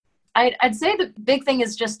I'd say the big thing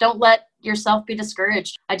is just don't let yourself be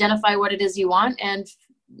discouraged. Identify what it is you want and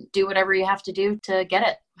do whatever you have to do to get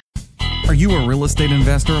it. Are you a real estate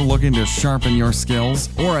investor looking to sharpen your skills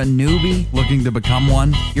or a newbie looking to become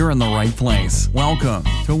one? You're in the right place. Welcome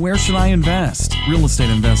to Where Should I Invest? Real Estate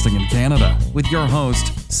Investing in Canada with your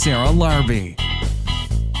host, Sarah Larbi.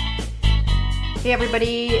 Hey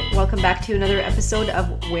everybody, welcome back to another episode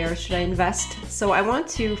of Where Should I Invest? So I want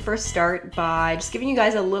to first start by just giving you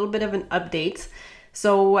guys a little bit of an update.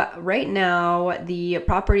 So right now the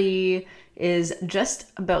property is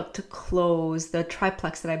just about to close, the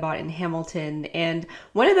triplex that I bought in Hamilton. And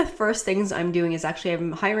one of the first things I'm doing is actually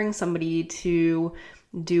I'm hiring somebody to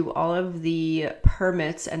do all of the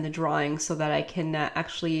permits and the drawings so that I can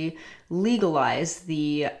actually legalize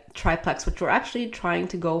the triplex, which we're actually trying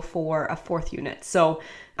to go for a fourth unit. So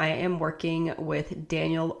I am working with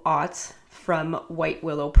Daniel Ott from White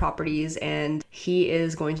Willow Properties, and he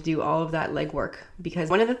is going to do all of that legwork, because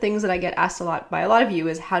one of the things that I get asked a lot by a lot of you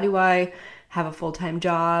is, how do I have a full-time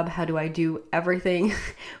job? How do I do everything?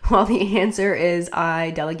 Well, the answer is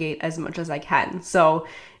I delegate as much as I can. So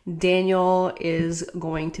Daniel is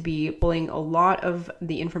going to be pulling a lot of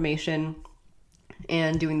the information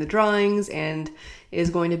and doing the drawings, and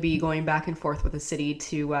is going to be going back and forth with the city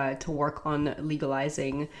to work on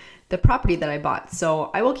legalizing the property that I bought.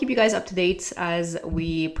 So I will keep you guys up to date as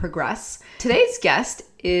we progress. Today's guest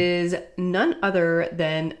is none other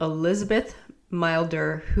than Elizabeth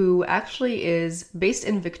Milder, who actually is based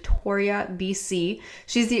in Victoria, BC.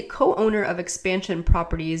 She's the co-owner of Expansion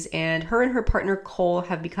Properties, and her partner Cole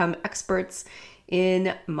have become experts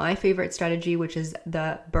in my favorite strategy, which is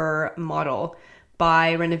the BRRRR model: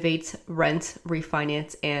 buy, renovate, rent,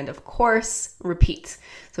 refinance, and of course, repeat.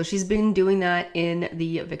 So she's been doing that in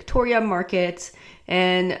the Victoria market,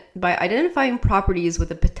 and by identifying properties with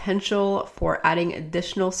the potential for adding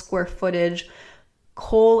additional square footage,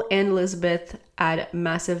 Cole and Elizabeth add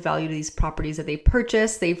massive value to these properties that they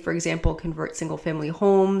purchase. They, for example, convert single-family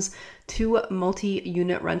homes to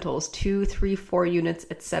multi-unit rentals, 2, 3, 4 units,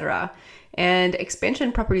 etc. And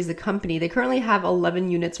Expansion Properties, the company, they currently have 11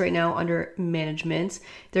 units right now under management.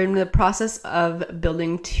 They're in the process of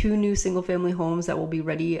building 2 new single-family homes that will be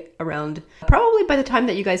ready around probably by the time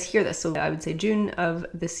that you guys hear this. So I would say June of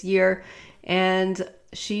this year. And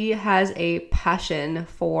she has a passion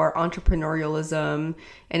for entrepreneurialism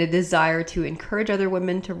and a desire to encourage other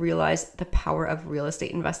women to realize the power of real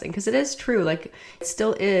estate investing. Because it is true, like, it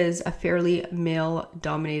still is a fairly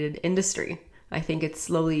male-dominated industry. I think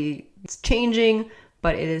it's changing,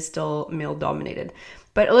 but it is still male-dominated.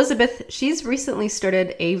 But Elizabeth, she's recently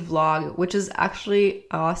started a vlog, which is actually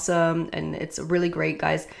awesome, and it's really great,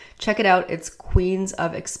 guys. Check it out. It's Queens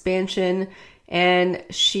of Expansion. And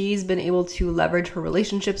she's been able to leverage her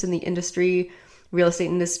relationships in the industry, real estate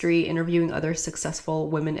industry, interviewing other successful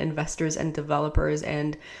women investors and developers.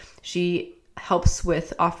 And she helps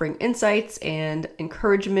with offering insights and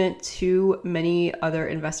encouragement to many other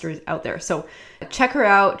investors out there. So check her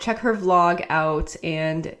out, check her vlog out,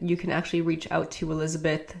 and you can actually reach out to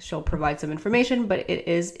Elizabeth. She'll provide some information, but it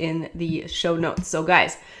is in the show notes. So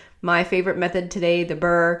guys, my favorite method today, the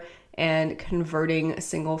BRRRR, and converting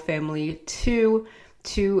single family to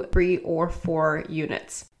 2, 3, or 4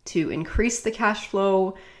 units to increase the cash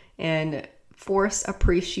flow and force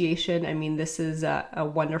appreciation. I mean, this is a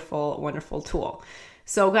wonderful, wonderful tool.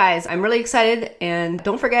 So guys, I'm really excited, and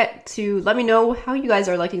don't forget to let me know how you guys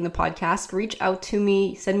are liking the podcast. Reach out to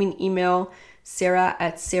me, send me an email,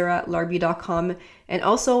 sarah@sarahlarbi.com, and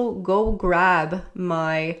also go grab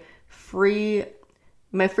my free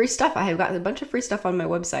stuff. I have got a bunch of free stuff on my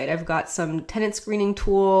website. I've got some tenant screening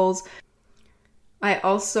tools. I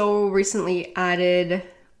also recently added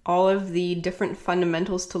all of the different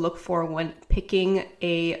fundamentals to look for when picking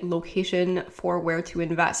a location for where to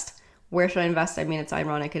invest. Where should I invest? I mean, it's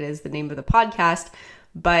ironic, it is the name of the podcast,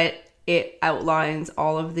 but it outlines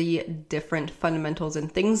all of the different fundamentals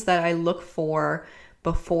and things that I look for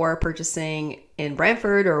before purchasing in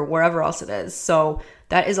Brantford or wherever else it is. So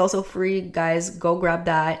that is also free, guys. Go grab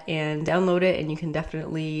that and download it, and you can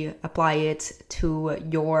definitely apply it to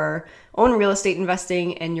your own real estate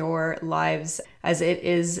investing and your lives, as it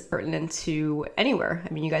is pertinent to anywhere. I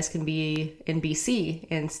mean, you guys can be in BC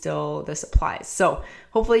and still this applies. So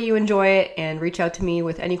hopefully you enjoy it, and reach out to me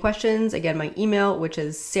with any questions. Again, my email, which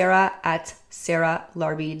is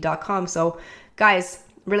sarah@sarahlarbi.com. So guys,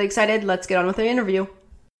 really excited. Let's get on with the interview.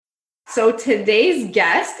 So today's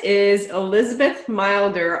guest is Elizabeth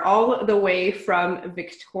Milder, all the way from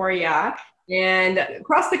Victoria and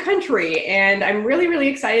across the country. And I'm really, really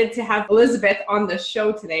excited to have Elizabeth on the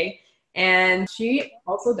show today. And she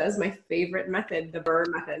also does my favorite method, the BRRRR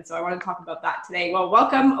method. So I want to talk about that today. Well,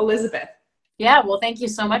 welcome, Elizabeth. Yeah, well, thank you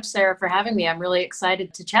so much, Sarah, for having me. I'm really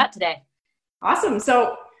excited to chat today. Awesome.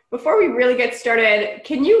 So before we really get started,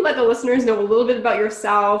 can you let the listeners know a little bit about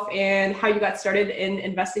yourself and how you got started in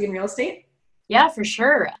investing in real estate? Yeah, for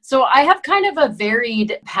sure. So I have kind of a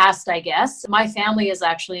varied past, I guess. My family is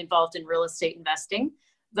actually involved in real estate investing,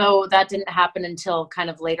 though that didn't happen until kind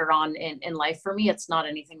of later on in life for me. It's not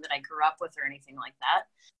anything that I grew up with or anything like that.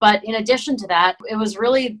 But in addition to that, it was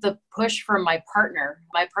really the push from my partner.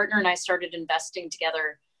 My partner and I started investing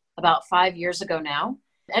together about 5 years ago now.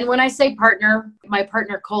 And when I say partner, my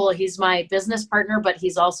partner Cole, he's my business partner, but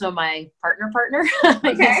he's also my partner.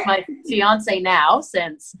 Okay. He's my fiance now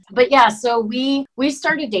but yeah, so we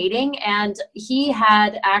started dating, and he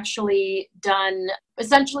had actually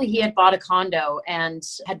essentially he had bought a condo and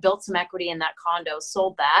had built some equity in that condo,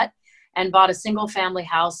 sold that, and bought a single family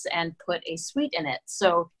house and put a suite in it.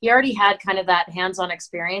 So he already had kind of that hands-on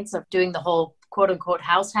experience of doing the whole quote unquote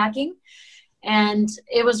house hacking. And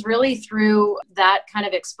it was really through that kind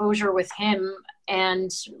of exposure with him.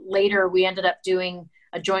 And later we ended up doing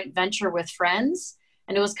a joint venture with friends.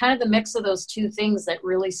 And it was kind of the mix of those two things that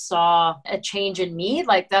really saw a change in me.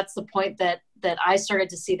 Like, that's the point that I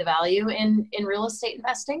started to see the value in real estate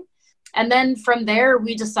investing. And then from there,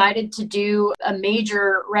 we decided to do a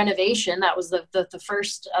major renovation. That was the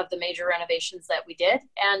first of the major renovations that we did.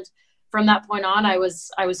 And from that point on, I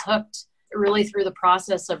was hooked. Really, through the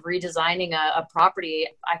process of redesigning a property,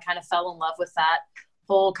 I kind of fell in love with that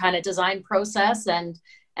whole kind of design process and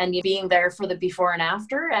being there for the before and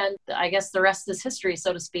after. And I guess the rest is history,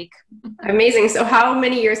 so to speak. Amazing. So how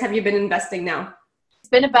many years have you been investing now? It's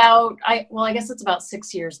been about, I guess it's about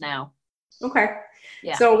 6 years now. Okay.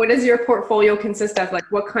 Yeah. So what does your portfolio consist of? Like,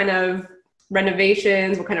 what kind of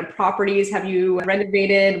renovations, what kind of properties have you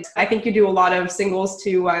renovated? I think you do a lot of singles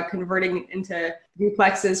to converting into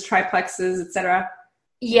duplexes, triplexes, etc.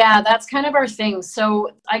 Yeah, that's kind of our thing. So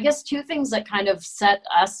I guess two things that kind of set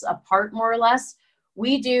us apart more or less.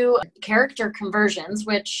 We do character conversions,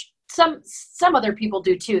 which some other people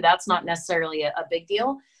do too. That's not necessarily a big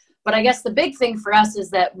deal. But I guess the big thing for us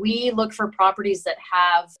is that we look for properties that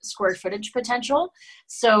have square footage potential.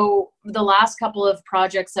 So the last couple of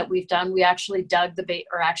projects that we've done, we actually dug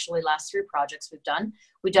last 3 projects we've done,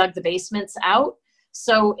 we dug the basements out.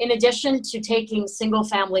 So in addition to taking single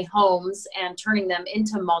family homes and turning them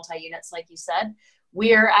into multi-units, like you said,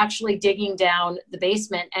 we are actually digging down the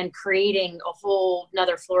basement and creating a whole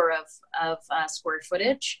another floor of square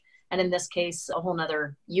footage. And in this case, a whole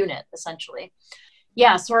nother unit, essentially.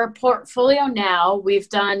 Yeah, so our portfolio now, we've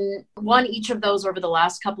done one each of those over the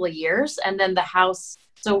last couple of years. And then the house,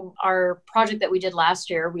 so our project that we did last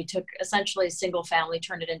year, we took essentially a single family,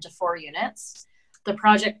 turned it into 4 units. The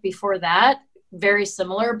project before that, very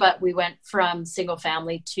similar, but we went from single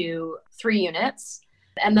family to 3 units.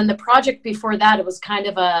 And then the project before that, it was kind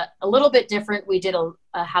of a little bit different. We did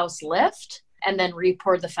a house lift and then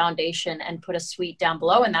re-poured the foundation and put a suite down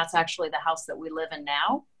below. And that's actually the house that we live in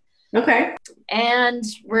now. Okay. And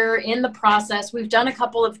we're in the process. We've done a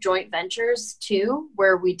couple of joint ventures too,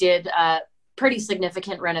 where we did pretty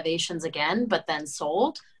significant renovations again, but then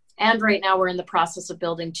sold. And right now we're in the process of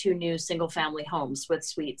building 2 new single family homes with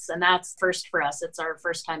suites. And that's first for us. It's our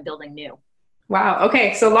first time building new. Wow.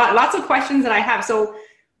 Okay. So lots of questions that I have. So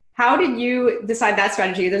how did you decide that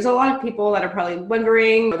strategy? There's a lot of people that are probably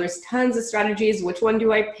wondering, there's tons of strategies. Which one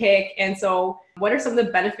do I pick? And so what are some of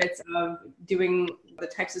the benefits of doing the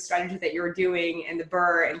types of strategies that you're doing and the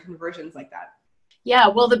BRRRR and conversions like that? Yeah,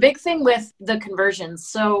 well, the big thing with the conversions,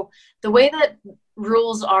 so the way that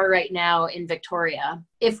rules are right now in Victoria,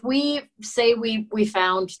 if we say we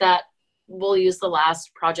found that, we'll use the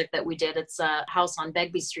last project that we did, it's a house on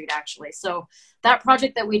Begbie Street actually. So that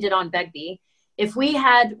project that we did on Begbie, if we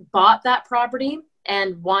had bought that property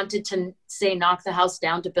and wanted to, say, knock the house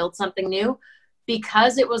down to build something new,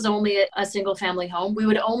 because it was only a single family home, we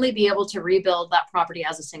would only be able to rebuild that property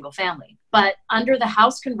as a single family. But under the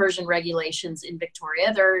house conversion regulations in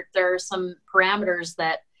Victoria, there are some parameters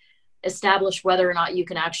that establish whether or not you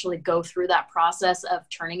can actually go through that process of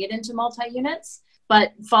turning it into multi-units.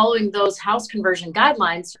 But following those house conversion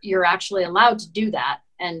guidelines, you're actually allowed to do that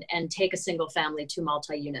and take a single family to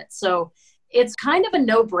multi-units. So it's kind of a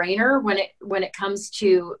no-brainer when it comes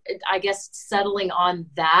to, I guess, settling on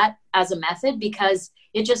that as a method, because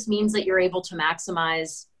it just means that you're able to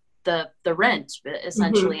maximize the rent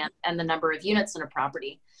essentially, mm-hmm. and the number of units in a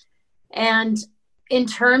property. And in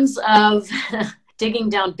terms of digging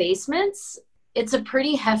down basements, it's a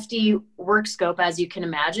pretty hefty work scope, as you can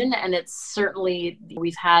imagine. And it's certainly,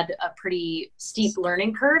 we've had a pretty steep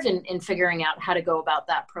learning curve in figuring out how to go about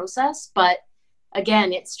that process. But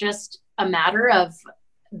again, it's just a matter of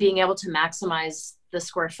being able to maximize the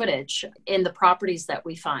square footage in the properties that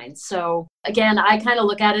we find. So again, I kind of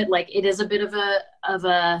look at it like it is a bit of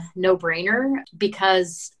a no-brainer,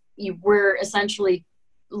 because we're essentially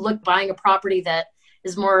buying a property that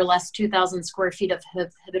is more or less 2,000 square feet of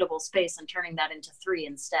habitable space and turning that into 3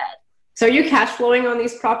 instead. So are you cash flowing on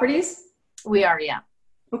these properties? We are, yeah.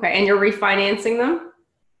 Okay, and you're refinancing them?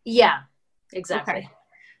 Yeah, exactly. Okay.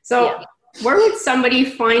 So where would somebody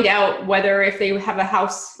find out whether, if they have a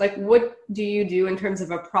house, like what do you do in terms of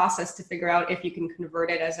a process to figure out if you can convert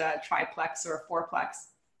it as a triplex or a fourplex?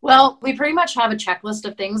 Well, we pretty much have a checklist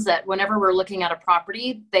of things that whenever we're looking at a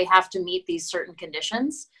property, they have to meet these certain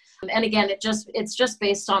conditions. And again, it's just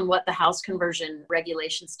based on what the house conversion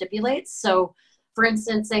regulation stipulates. So for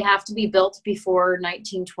instance, they have to be built before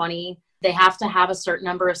 1920. They have to have a certain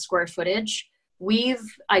number of square footage. We've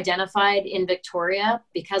identified in Victoria,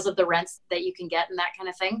 because of the rents that you can get and that kind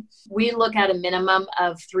of thing, we look at a minimum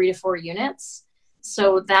of 3 to 4 units.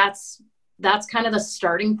 So that's kind of the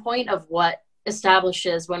starting point of what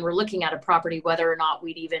establishes, when we're looking at a property, whether or not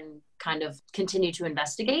we'd even kind of continue to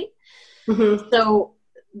investigate. Mm-hmm. So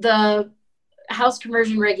the house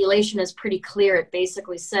conversion regulation is pretty clear. It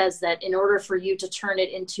basically says that in order for you to turn it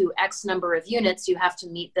into X number of units, you have to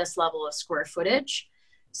meet this level of square footage.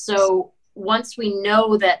 So once we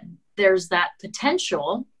know that there's that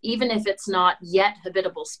potential, even if it's not yet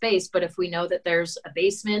habitable space, but if we know that there's a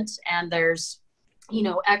basement and there's,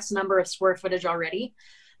 X number of square footage already,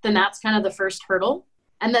 then that's kind of the first hurdle.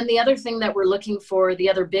 And then the other thing that we're looking for, the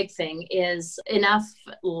other big thing, is enough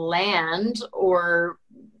land or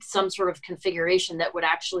some sort of configuration that would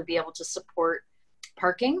actually be able to support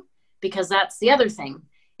parking, because that's the other thing.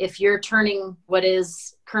 If you're turning what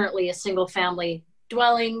is currently a single family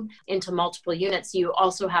dwelling into multiple units, you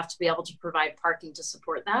also have to be able to provide parking to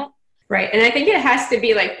support that. Right. And I think it has to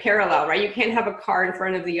be like parallel, right? You can't have a car in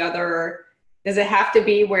front of the other. Does it have to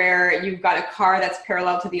be where you've got a car that's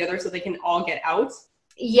parallel to the other so they can all get out?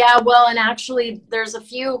 Yeah, well, and actually there's a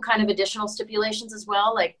few kind of additional stipulations as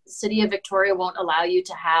well. Like City of Victoria won't allow you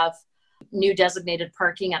to have new designated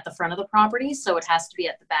parking at the front of the property, so it has to be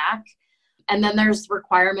at the back. And then there's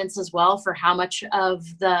requirements as well for how much of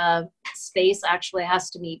the space actually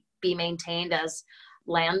has to be maintained as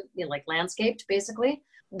land, like landscaped, basically.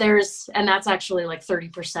 And that's actually like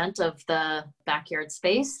 30% of the backyard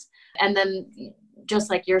space. And then just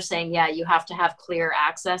like you're saying, yeah, you have to have clear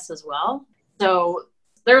access as well. So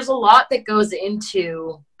there's a lot that goes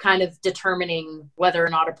into kind of determining whether or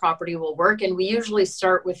not a property will work. And we usually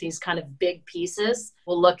start with these kind of big pieces.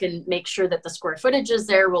 We'll look and make sure that the square footage is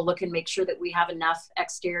there. We'll look and make sure that we have enough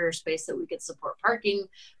exterior space that we could support parking.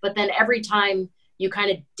 But then every time you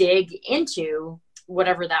kind of dig into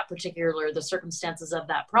whatever that particular, the circumstances of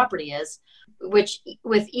that property is, which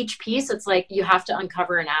with each piece, it's like you have to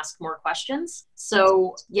uncover and ask more questions.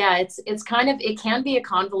 So yeah, it's kind of, it can be a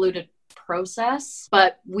convoluted process,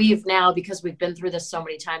 but we've now, because we've been through this so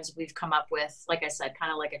many times, we've come up with, like I said,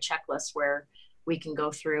 kind of like a checklist where we can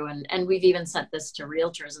go through, and we've even sent this to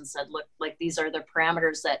realtors and said, look, like these are the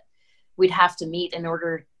parameters that we'd have to meet in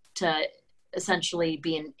order to essentially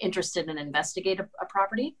be interested in investigate a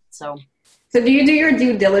property. So do you do your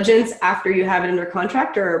due diligence after you have it under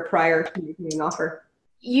contract or prior to making an offer?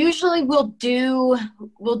 Usually we'll do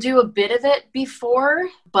a bit of it before,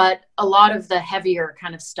 but a lot of the heavier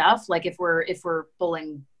kind of stuff, like if we're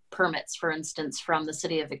pulling permits, for instance, from the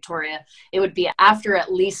City of Victoria, it would be after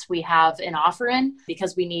at least we have an offer in,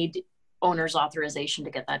 because we need owner's authorization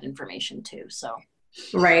to get that information too. So.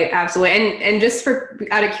 Right, absolutely. And just for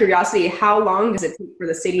out of curiosity, how long does it take for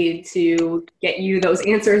the city to get you those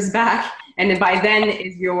answers back? And by then do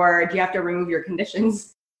you have to remove your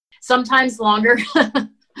conditions? Sometimes longer,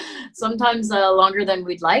 sometimes longer than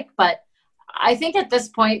we'd like. But I think at this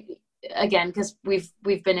point, again, because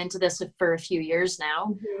we've been into this for a few years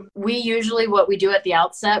now, we usually, what we do at the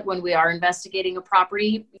outset when we are investigating a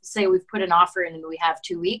property, say we've put an offer in and we have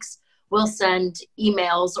 2 weeks, we'll send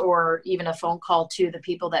emails or even a phone call to the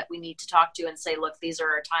people that we need to talk to and say, look, these are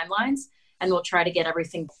our timelines, and we'll try to get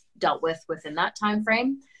everything dealt with within that time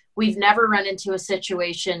frame. We've never run into a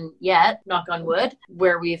situation yet, knock on wood,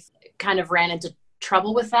 where we've kind of ran into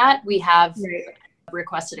trouble with that. We have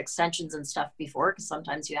requested extensions and stuff before, because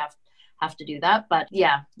sometimes you have to do that. But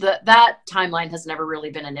yeah, that timeline has never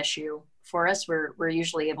really been an issue for us. We're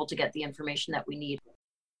usually able to get the information that we need.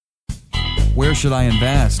 Where Should I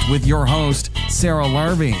Invest? With your host, Sarah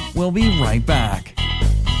Larby. We'll be right back.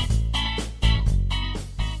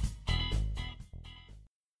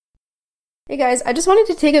 guys, I just wanted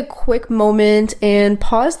to take a quick moment and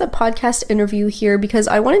pause the podcast interview here because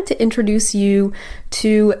I wanted to introduce you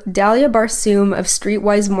to Dalia Barsoom of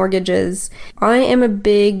Streetwise Mortgages. I am a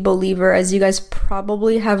big believer, as you guys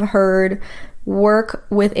probably have heard, work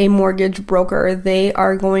with a mortgage broker. They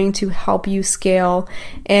are going to help you scale.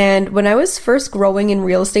 And when I was first growing in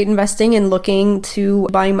real estate investing and looking to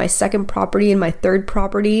buying my second property and my third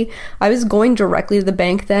property, I was going directly to the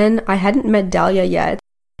bank then. I hadn't met Dalia yet.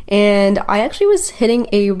 And I actually was hitting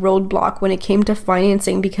a roadblock when it came to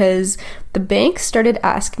financing because the bank started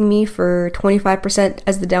asking me for 25%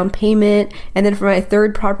 as the down payment. And then for my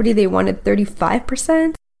third property, they wanted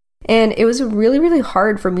 35%. And it was really, really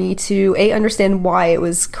hard for me to A, understand why it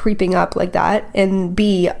was creeping up like that, and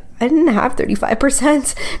B, I didn't have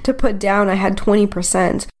 35% to put down, I had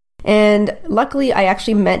 20%. And luckily, I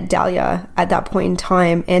actually met Dalia at that point in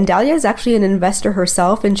time. And Dalia is actually an investor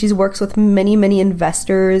herself, and she works with many, many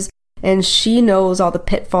investors, and she knows all the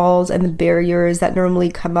pitfalls and the barriers that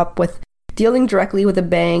normally come up with dealing directly with a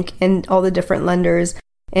bank and all the different lenders.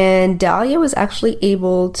 And Dalia was actually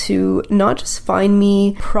able to not just find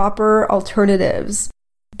me proper alternatives,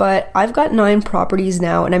 but I've got 9 properties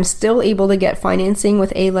now and I'm still able to get financing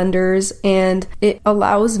with A lenders, and it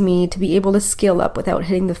allows me to be able to scale up without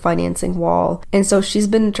hitting the financing wall. And so she's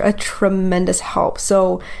been a tremendous help.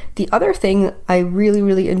 So the other thing I really,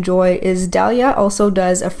 really enjoy is Dalia also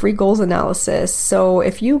does a free goals analysis. So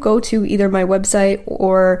if you go to either my website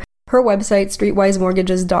or her website,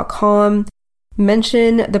 streetwisemortgages.com,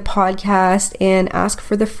 mention the podcast and ask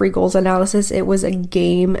for the free goals analysis. It was a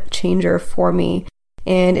game changer for me,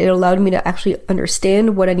 and it allowed me to actually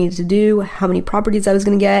understand what I needed to do, how many properties I was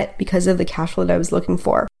going to get because of the cash flow that I was looking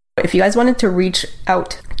for. If you guys wanted to reach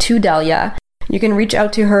out to Dalia, you can reach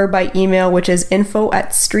out to her by email, which is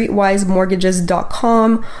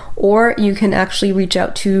info@streetwisemortgages.com, or you can actually reach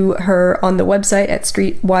out to her on the website at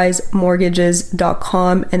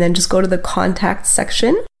streetwisemortgages.com and then just go to the contact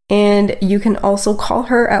section. And you can also call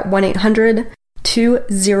her at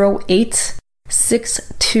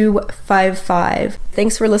 1-800-208-6255.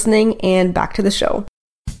 Thanks for listening, and back to the show.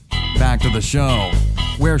 Back to the show.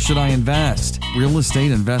 Where should I invest? Real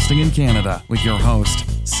estate investing in Canada with your host,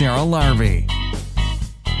 Sarah Larvey.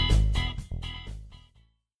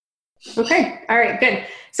 Okay. All right. Good.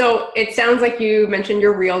 So it sounds like you mentioned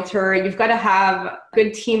your realtor. You've got to have a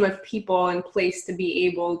good team of people in place to be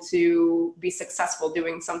able to be successful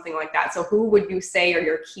doing something like that. So who would you say are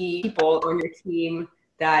your key people on your team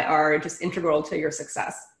that are just integral to your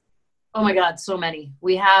success? Oh my God, so many.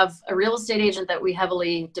 We have a real estate agent that we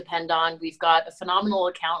heavily depend on. We've got a phenomenal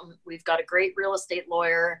accountant. We've got a great real estate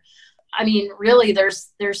lawyer. I mean, really,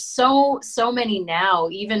 there's so many now.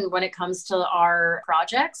 Even when it comes to our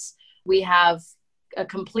projects, we have a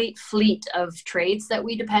complete fleet of trades that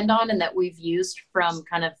we depend on and that we've used from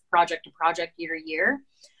kind of project to project, year to year.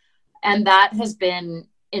 And that has been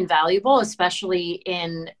invaluable, especially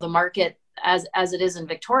in the market as it is in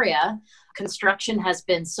Victoria. Construction has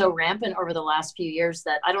been so rampant over the last few years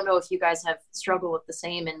that I don't know if you guys have struggled with the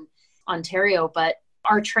same in Ontario, but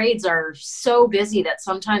our trades are so busy that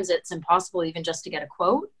sometimes it's impossible even just to get a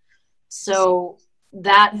quote. So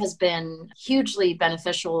that has been hugely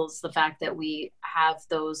beneficial, is the fact that we have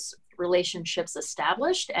those relationships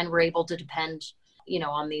established and we're able to depend,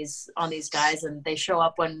 on these guys, and they show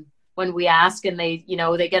up when we ask, and they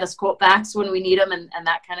get us quote backs when we need them and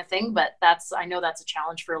that kind of thing. But I know that's a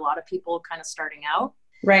challenge for a lot of people kind of starting out.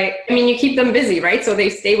 Right. I mean, you keep them busy, right? So they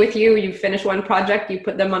stay with you, you finish one project, you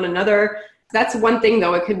put them on another. That's one thing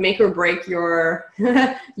though, it could make or break your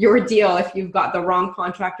deal if you've got the wrong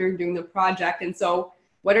contractor doing the project. And so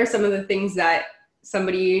what are some of the things that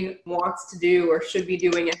somebody wants to do or should be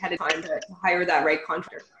doing ahead of time to hire that right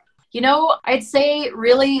contractor? I'd say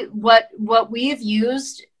really what we've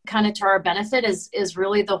used kind of to our benefit is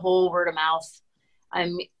really the whole word of mouth.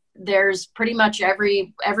 There's pretty much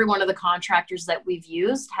every one of the contractors that we've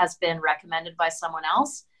used has been recommended by someone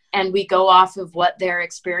else. And we go off of what their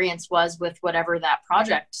experience was with whatever that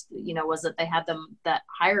project, was that they had them that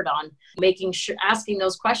hired on, asking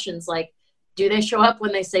those questions like, do they show up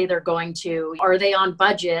when they say they're going to? Are they on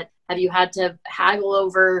budget? Have you had to haggle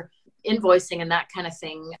over invoicing and that kind of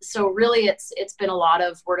thing? So really it's been a lot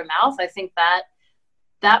of word of mouth. I think that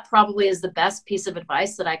probably is the best piece of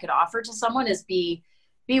advice that I could offer to someone is be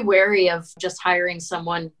wary of just hiring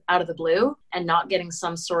someone out of the blue and not getting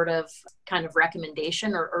some sort of kind of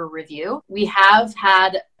recommendation or review. We have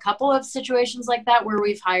had a couple of situations like that where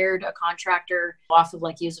we've hired a contractor off of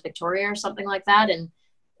like Use Victoria or something like that. And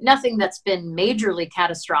nothing that's been majorly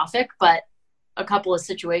catastrophic, but a couple of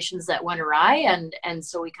situations that went awry. And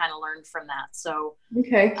so we kind of learned from that. So,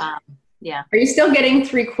 okay. Yeah. Are you still getting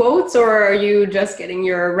 3 quotes, or are you just getting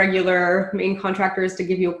your regular main contractors to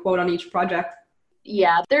give you a quote on each project?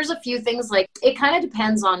 Yeah, there's a few things, like it kind of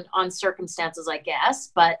depends on circumstances, I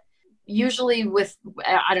guess, but usually with,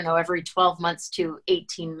 I don't know, every 12 months to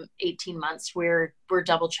 18 months, we're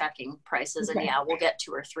double checking prices. Okay. And yeah, we'll get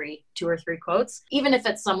two or three quotes, even if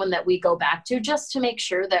it's someone that we go back to, just to make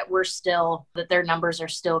sure that that their numbers are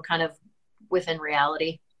still kind of within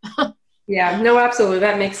reality. Yeah, no, absolutely.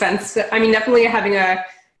 That makes sense. I mean, definitely having a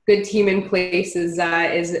good team in place is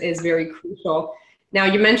very crucial. Now,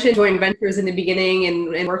 you mentioned joint ventures in the beginning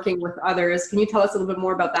and working with others. Can you tell us a little bit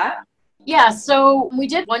more about that? Yeah, so we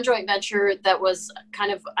did one joint venture that was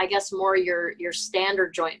kind of, I guess, more your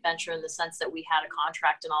standard joint venture, in the sense that we had a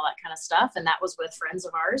contract and all that kind of stuff. And that was with friends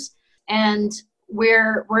of ours. And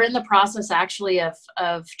we're in the process actually of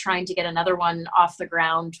trying to get another one off the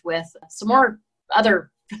ground with some more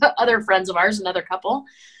other friends of ours, another couple.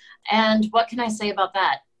 And what can I say about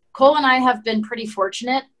that? Cole and I have been pretty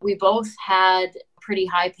fortunate. We both had pretty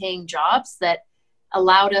high paying jobs that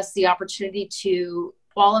allowed us the opportunity to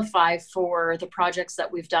qualify for the projects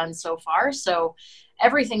that we've done so far. So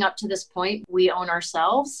everything up to this point, we own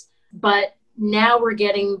ourselves. But now we're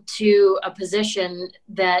getting to a position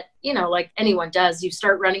that, like anyone does, you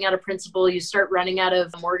start running out of principal, you start running out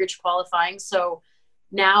of mortgage qualifying. So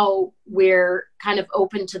now we're kind of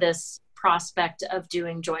open to this prospect of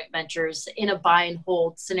doing joint ventures in a buy and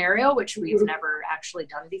hold scenario, which we've never actually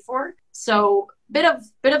done before. So bit of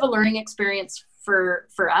a learning experience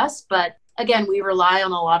for us. But again, we rely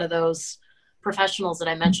on a lot of those professionals that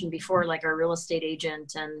I mentioned before, like our real estate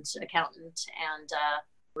agent and accountant and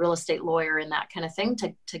real estate lawyer and that kind of thing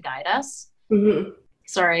to guide us. Mm-hmm.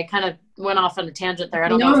 Sorry, I kind of went off on a tangent there. I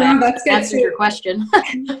don't know if that answers your question.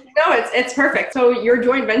 No, it's perfect. So your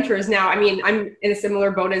joint ventures now, I mean, I'm in a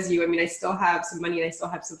similar boat as you. I mean, I still have some money and I still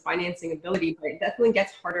have some financing ability, but it definitely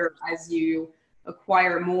gets harder as you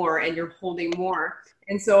acquire more and you're holding more.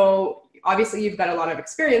 And so obviously you've got a lot of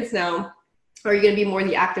experience now. Are you going to be more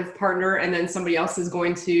the active partner and then somebody else is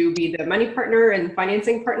going to be the money partner and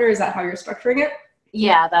financing partner? Is that how you're structuring it?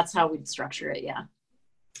 Yeah, that's how we'd structure it. Yeah.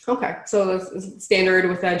 Okay. So it's standard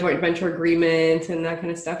with a joint venture agreement and that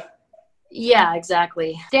kind of stuff. Yeah,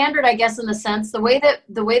 exactly. Standard, I guess, in the sense, the way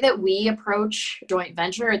that we approach joint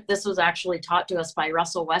venture, this was actually taught to us by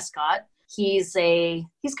Russell Westcott. He's a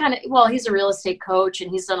real estate coach, and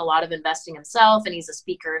he's done a lot of investing himself, and he's a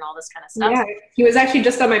speaker and all this kind of stuff. Yeah, he was actually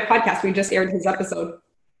just on my podcast. We just aired his episode.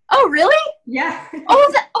 Oh, really? Yeah.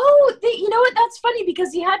 You know what? That's funny,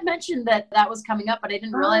 because he had mentioned that was coming up, but I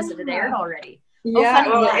didn't realize that it aired already. Yeah,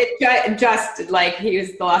 it just like he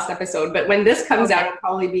was the last episode, but when this comes out, it'll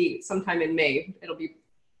probably be sometime in May. It'll be,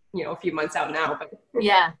 a few months out now. But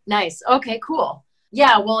yeah, nice. Okay, cool.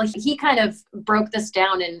 Yeah, well, he kind of broke this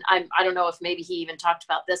down, and I don't know if maybe he even talked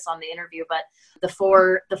about this on the interview, but the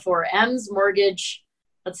four M's: mortgage.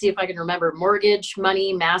 Let's see if I can remember: mortgage,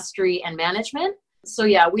 money, mastery, and management. So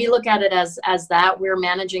yeah, we look at it as that we're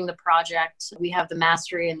managing the project. We have the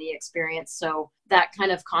mastery and the experience. So that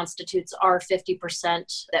kind of constitutes our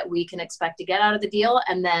 50% that we can expect to get out of the deal.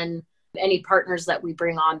 And then any partners that we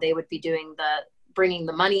bring on, they would be bringing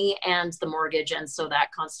the money and the mortgage. And so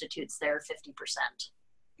that constitutes their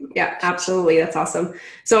 50%. Yeah, absolutely. That's awesome.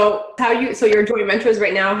 So your joint ventures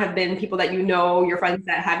right now have been people that your friends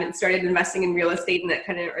that haven't started investing in real estate and that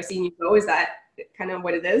kind of are seeing you go. Is that kind of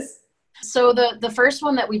what it is? So the first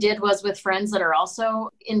one that we did was with friends that are also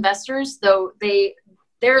investors, though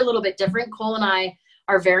they're a little bit different. Cole and I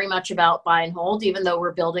are very much about buy and hold, even though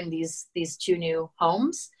we're building these two new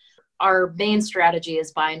homes. Our main strategy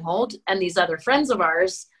is buy and hold. And these other friends of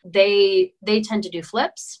ours, they tend to do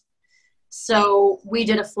flips. So we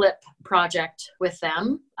did a flip project with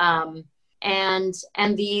them. And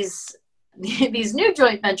these new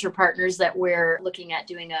joint venture partners that we're looking at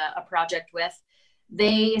doing a project with,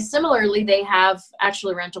 they have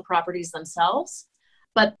actually rental properties themselves,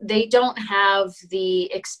 but they don't have the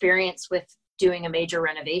experience with doing a major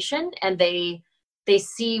renovation, and they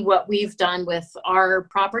see what we've done with our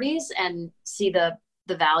properties and see the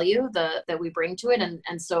value that we bring to it.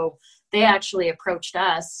 And so they actually approached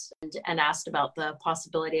us and asked about the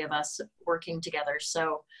possibility of us working together.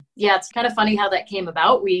 So yeah, it's kind of funny how that came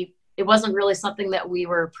about. It wasn't really something that we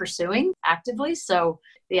were pursuing actively. So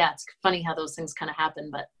yeah, it's funny how those things kind of happen,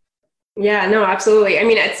 but. Yeah, no, absolutely. I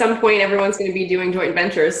mean, at some point, everyone's going to be doing joint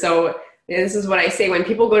ventures. So this is what I say when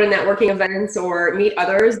people go to networking events or meet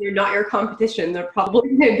others, they're not your competition. They're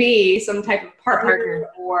probably going to be some type of partner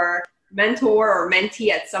or mentor or mentee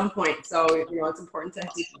at some point. So, it's important to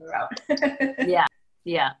help each other out.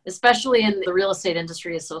 Yeah. Especially in the real estate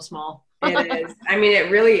industry is so small. It is. I mean,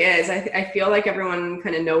 it really is. I feel like everyone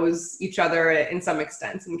kind of knows each other in some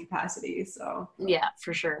extent and capacity. So yeah,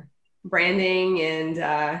 for sure. Branding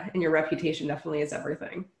and your reputation definitely is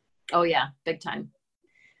everything. Oh yeah, big time.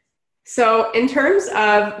 So in terms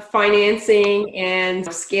of financing and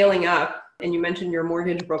scaling up, and you mentioned your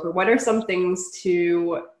mortgage broker, what are some things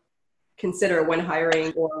to consider when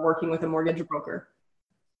hiring or working with a mortgage broker?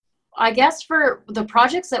 I guess for the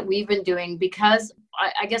projects that we've been doing, because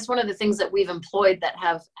I guess one of the things that we've employed that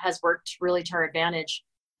has worked really to our advantage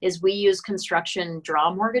is we use construction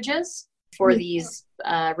draw mortgages for these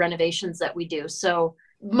renovations that we do. So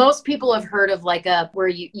most people have heard of like where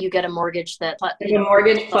you get a mortgage that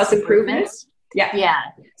mortgage plus improvements. Yeah.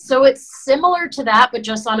 So it's similar to that, but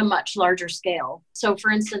just on a much larger scale. So for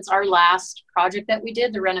instance, our last project that we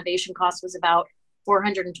did, the renovation cost was about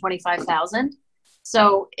 $425,000.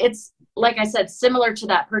 So it's, like I said, similar to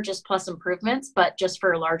that purchase plus improvements, but just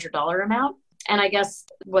for a larger dollar amount. And I guess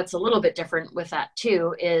what's a little bit different with that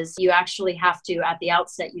too is you actually have to, at the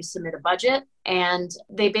outset, you submit a budget, and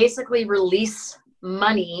they basically release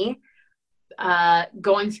money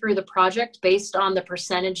going through the project based on the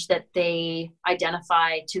percentage that they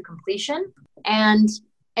identify to completion. And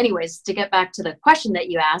anyways, to get back to the question that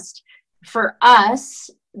you asked, for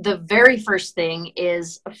us, the very first thing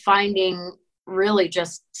is finding really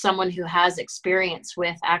just someone who has experience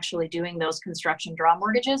with actually doing those construction draw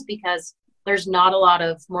mortgages, because there's not a lot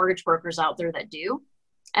of mortgage brokers out there that do.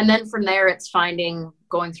 And then from there, it's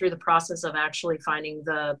going through the process of actually finding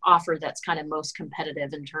the offer that's kind of most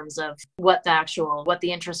competitive in terms of what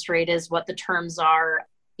the interest rate is, what the terms are,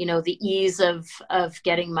 the ease of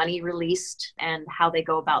getting money released and how they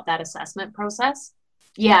go about that assessment process.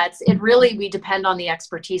 Yeah, we depend on the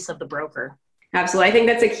expertise of the broker. Absolutely. I think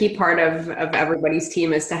that's a key part of everybody's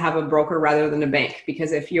team is to have a broker rather than a bank,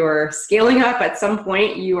 because if you're scaling up at some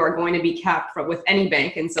point, you are going to be capped with any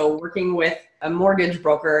bank. And so working with a mortgage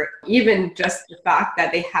broker, even just the fact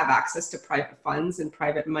that they have access to private funds and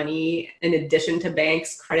private money, in addition to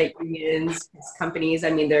banks, credit unions, companies,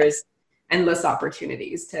 I mean, there's endless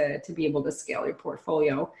opportunities to be able to scale your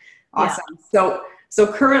portfolio. Awesome. Yeah. So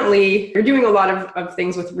currently you're doing a lot of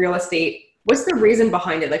things with real estate. What's the reason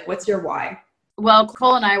behind it? Like, what's your why? Well,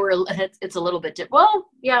 Cole and I it's a little bit different. Well,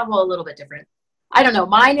 yeah, a little bit different. I don't know.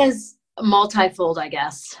 Mine is multifold, I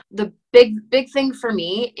guess. The big thing for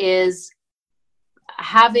me is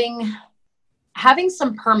having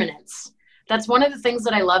some permanence. That's one of the things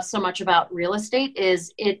that I love so much about real estate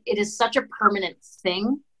is it is such a permanent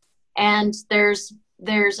thing. And there's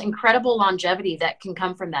incredible longevity that can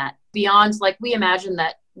come from that. Beyond, like, we imagine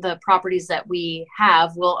that the properties that we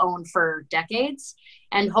have will own for decades,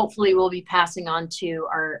 and hopefully we'll be passing on to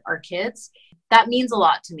our kids. That means a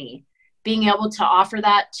lot to me, being able to offer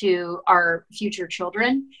that to our future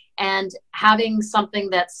children and having something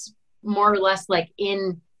that's more or less like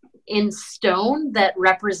in stone that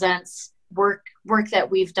represents work that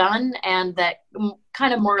we've done and that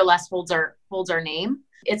kind of more or less holds our name.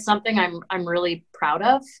 It's something I'm really proud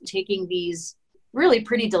of, taking these really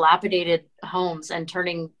pretty dilapidated homes and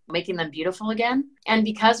making them beautiful again. And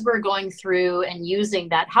because we're going through and using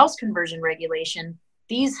that house conversion regulation,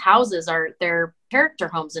 these houses they're character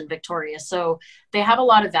homes in Victoria. So they have a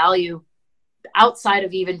lot of value outside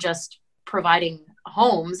of even just providing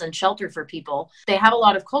homes and shelter for people. They have a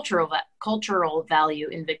lot of cultural value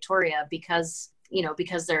in Victoria because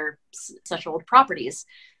they're such old properties.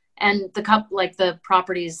 And the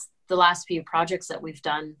properties, the last few projects that we've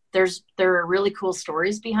done, there are really cool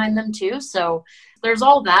stories behind them too. So there's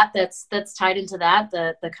all that's tied into that,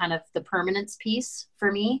 the kind of the permanence piece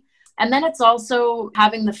for me. And then it's also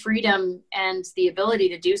having the freedom and the ability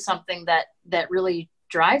to do something that really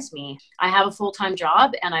drives me. I have a full-time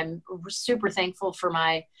job and I'm super thankful for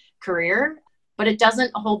my career, but it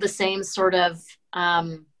doesn't hold the same sort of,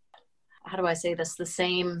 how do I say this?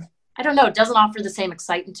 I don't know. It doesn't offer the same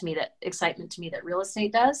excitement to me that real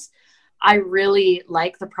estate does. I really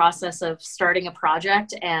like the process of starting a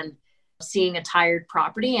project and seeing a tired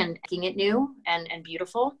property and making it new and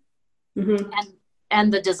beautiful. Mm-hmm.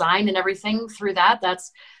 And the design and everything through that.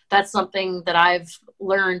 That's something that I've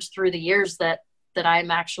learned through the years that I'm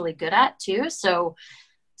actually good at too. So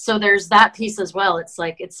there's that piece as well.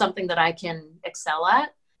 It's something that I can excel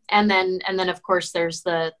at. And then of course there's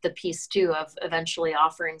the piece too of eventually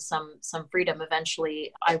offering some freedom.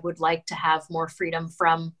 Eventually I would like to have more freedom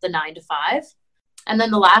from the 9 to 5. And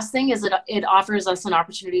then the last thing is it offers us an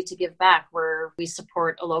opportunity to give back, where we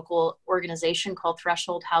support a local organization called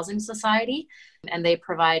Threshold Housing Society, and they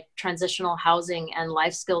provide transitional housing and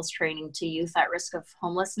life skills training to youth at risk of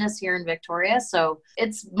homelessness here in Victoria. So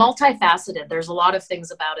it's multifaceted. There's a lot of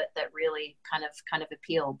things about it that really kind of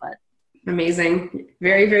appeal. But amazing.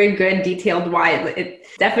 Very, very good, detailed why.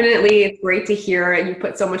 It's great to hear you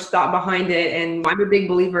put so much thought behind it. And I'm a big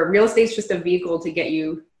believer, real estate's just a vehicle to get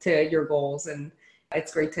you to your goals. And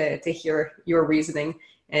it's great to hear your reasoning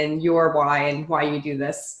and your why and why you do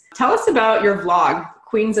this. Tell us about your vlog,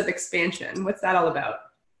 Queens of Expansion. What's that all about?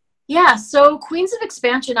 Yeah, so Queens of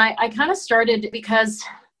Expansion, I kind of started because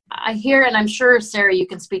I hear, and I'm sure, Sarah, you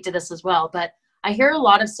can speak to this as well, but I hear a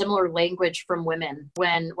lot of similar language from women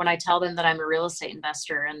when I tell them that I'm a real estate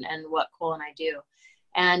investor and what Cole and I do.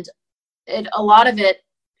 And a lot of it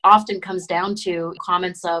often comes down to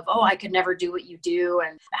comments of, oh, I could never do what you do.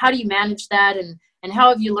 And how do you manage that? And how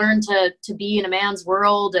have you learned to be in a man's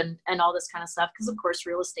world and all this kind of stuff? Because of course,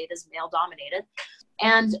 real estate is male dominated.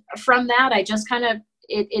 And from that, I just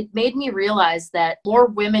it made me realize that more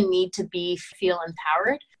women need to feel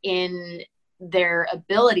empowered in their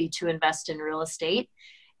ability to invest in real estate.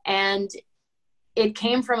 And it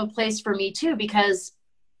came from a place for me too, because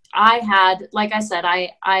I had, like I said,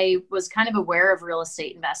 I was kind of aware of real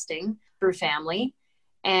estate investing through family.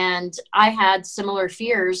 And I had similar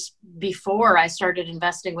fears before I started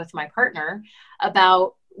investing with my partner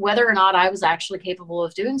about whether or not I was actually capable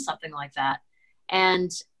of doing something like that.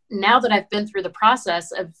 And now that I've been through the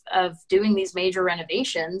process of doing these major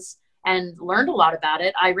renovations and learned a lot about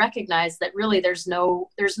it, I recognize that really there's no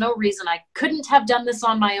reason I couldn't have done this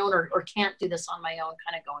on my own or can't do this on my own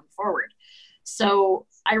kind of going forward. So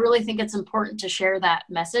I really think it's important to share that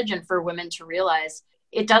message and for women to realize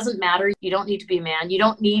it doesn't matter. You don't need to be a man. You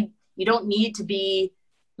don't need to be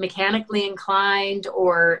mechanically inclined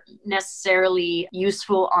or necessarily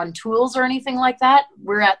useful on tools or anything like that.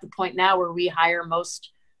 We're at the point now where we hire most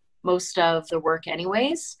of the work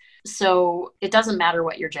anyways. So it doesn't matter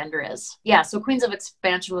what your gender is. Yeah. So Queens of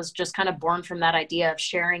Expansion was just kind of born from that idea of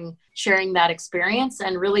sharing that experience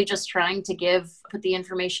and really just trying to put the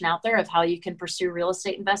information out there of how you can pursue real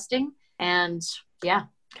estate investing and kind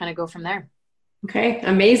of go from there. Okay.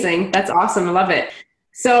 Amazing. That's awesome. I love it.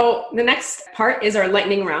 So the next part is our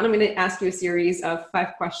lightning round. I'm going to ask you a series of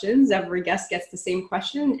 5 questions. Every guest gets the same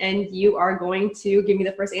question, and you are going to give me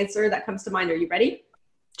the first answer that comes to mind. Are you ready?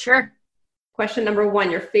 Sure. Question number 1,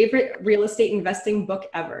 your favorite real estate investing book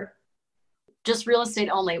ever? Just real estate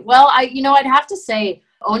only. Well, I'd have to say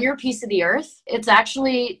Own Your Piece of the Earth.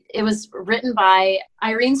 It was written by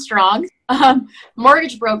Irene Strong,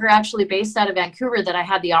 mortgage broker actually based out of Vancouver that I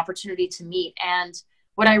had the opportunity to meet. And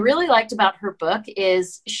what I really liked about her book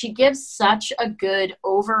is she gives such a good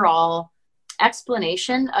overall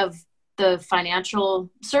explanation of the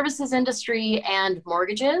financial services industry and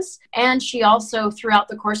mortgages. And she also, throughout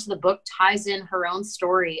the course of the book, ties in her own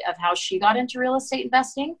story of how she got into real estate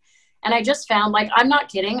investing. And I just found, I'm not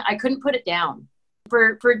kidding, I couldn't put it down.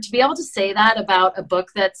 For to be able to say that about a book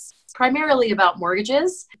that's primarily about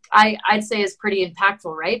mortgages, I'd say is pretty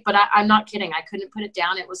impactful, right? But I'm not kidding. I couldn't put it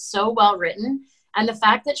down. It was so well written. And the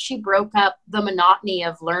fact that she broke up the monotony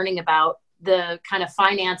of learning about the kind of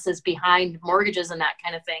finances behind mortgages and that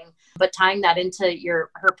kind of thing, but tying that into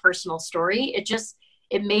her personal story,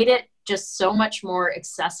 it made it just so much more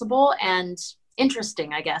accessible and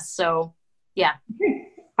interesting, I guess. So, yeah.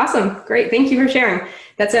 Awesome. Great. Thank you for sharing.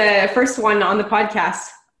 That's a first one on the podcast.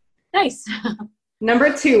 Nice.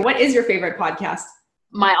 Number 2, what is your favorite podcast?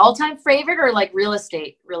 My all-time favorite or real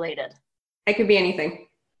estate related? It could be anything.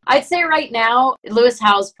 I'd say right now, Lewis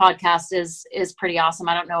Howe's podcast is pretty awesome.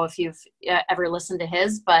 I don't know if you've ever listened to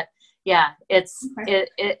his, but yeah, it's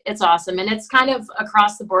awesome. And it's kind of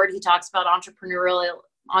across the board. He talks about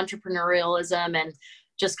entrepreneurialism and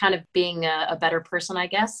just kind of being a better person, I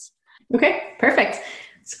guess. Okay, perfect.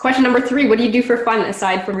 So question number 3, what do you do for fun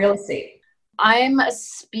aside from real estate? I'm a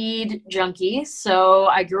speed junkie. So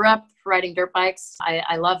I grew up riding dirt bikes.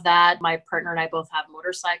 I love that. My partner and I both have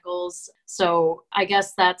motorcycles. So I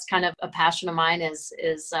guess that's kind of a passion of mine is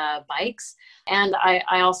bikes. And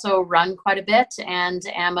I also run quite a bit and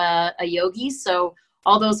am a yogi. So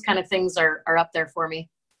all those kind of things are up there for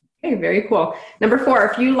me. Okay, very cool. Number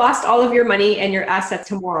 4, if you lost all of your money and your assets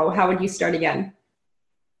tomorrow, how would you start again?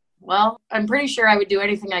 Well, I'm pretty sure I would do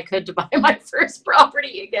anything I could to buy my first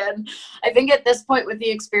property again. I think at this point with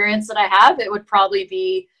the experience that I have, it would probably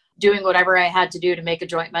be doing whatever I had to do to make a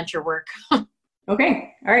joint venture work.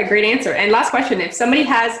 Okay. All right. Great answer. And last question. If somebody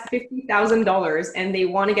has $50,000 and they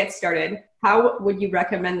want to get started, how would you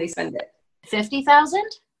recommend they spend it? 50,000?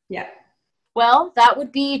 Yeah. Well, that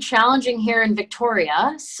would be challenging here in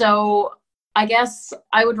Victoria. So I guess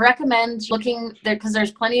I would recommend looking there because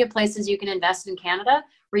there's plenty of places you can invest in Canada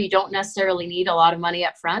where you don't necessarily need a lot of money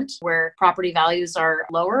up front, where property values are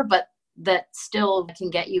lower, but that still can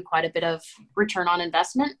get you quite a bit of return on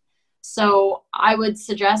investment. So I would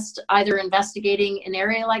suggest either investigating an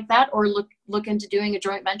area like that or look into doing a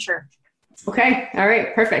joint venture. Okay. All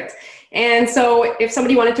right. Perfect. And so if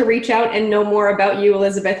somebody wanted to reach out and know more about you,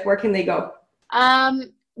 Elizabeth, where can they go?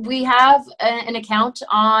 We have an account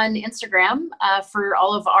on Instagram for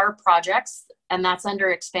all of our projects, and that's under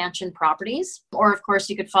Expansion Properties. Or, of course,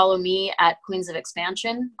 you could follow me at Queens of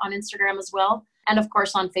Expansion on Instagram as well, and, of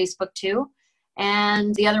course, on Facebook too.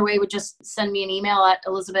 And the other way would just send me an email at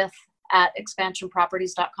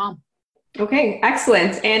elizabeth@expansionproperties.com. Okay,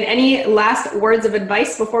 excellent. And any last words of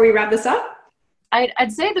advice before we wrap this up?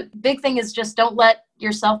 I'd say the big thing is just don't let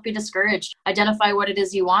yourself be discouraged. Identify what it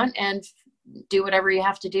is you want and do whatever you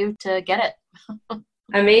have to do to get it.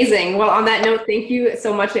 Amazing. Well, on that note, thank you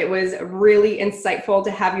so much. It was really insightful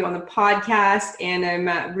to have you on the podcast, and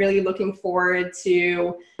I'm really looking forward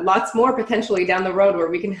to lots more potentially down the road where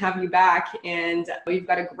we can have you back. And you've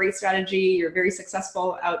got a great strategy. You're very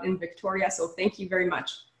successful out in Victoria. So thank you very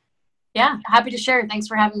much. Yeah, happy to share. Thanks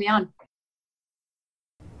for having me on.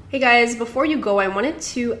 Hey guys, before you go, I wanted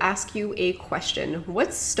to ask you a question.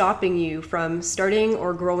 What's stopping you from starting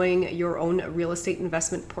or growing your own real estate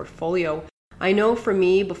investment portfolio? I know for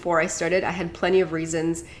me, before I started, I had plenty of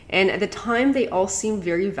reasons, and at the time they all seemed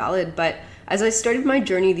very valid, but as I started my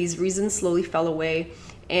journey, these reasons slowly fell away,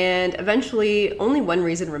 and eventually only one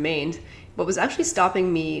reason remained. What was actually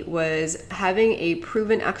stopping me was having a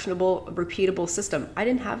proven, actionable, repeatable system. I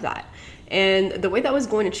didn't have that. And the way that was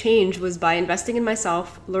going to change was by investing in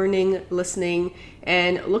myself, learning, listening,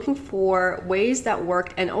 and looking for ways that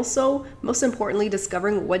worked, and also, most importantly,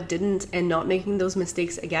 discovering what didn't and not making those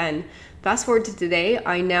mistakes again. Fast forward to today,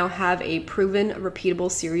 I now have a proven, repeatable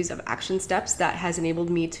series of action steps that has enabled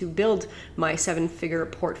me to build my 7-figure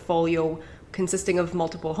portfolio consisting of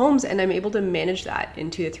multiple homes, and I'm able to manage that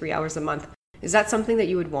in 2 to 3 hours a month. Is that something that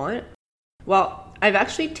you would want? Well, I've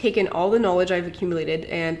actually taken all the knowledge I've accumulated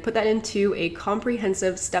and put that into a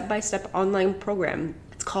comprehensive step-by-step online program.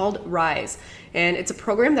 It's called Rise, and it's a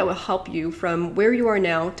program that will help you from where you are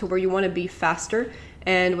now to where you want to be faster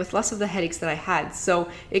and with less of the headaches that I had. So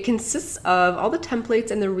it consists of all the templates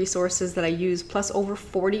and the resources that I use, plus over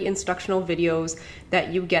 40 instructional videos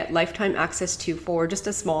that you get lifetime access to for just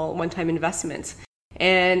a small one-time investment.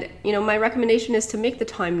 And, my recommendation is to make the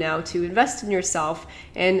time now to invest in yourself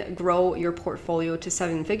and grow your portfolio to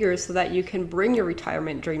 7 figures so that you can bring your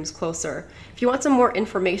retirement dreams closer. If you want some more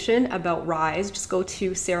information about Rise, just go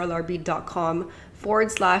to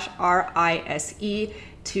sarahlarby.com/RISE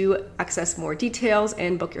to access more details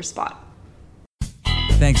and book your spot.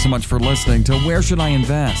 Thanks so much for listening to Where Should I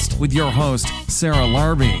Invest with your host, Sarah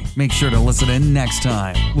Larby. Make sure to listen in next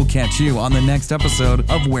time. We'll catch you on the next episode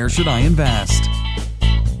of Where Should I Invest.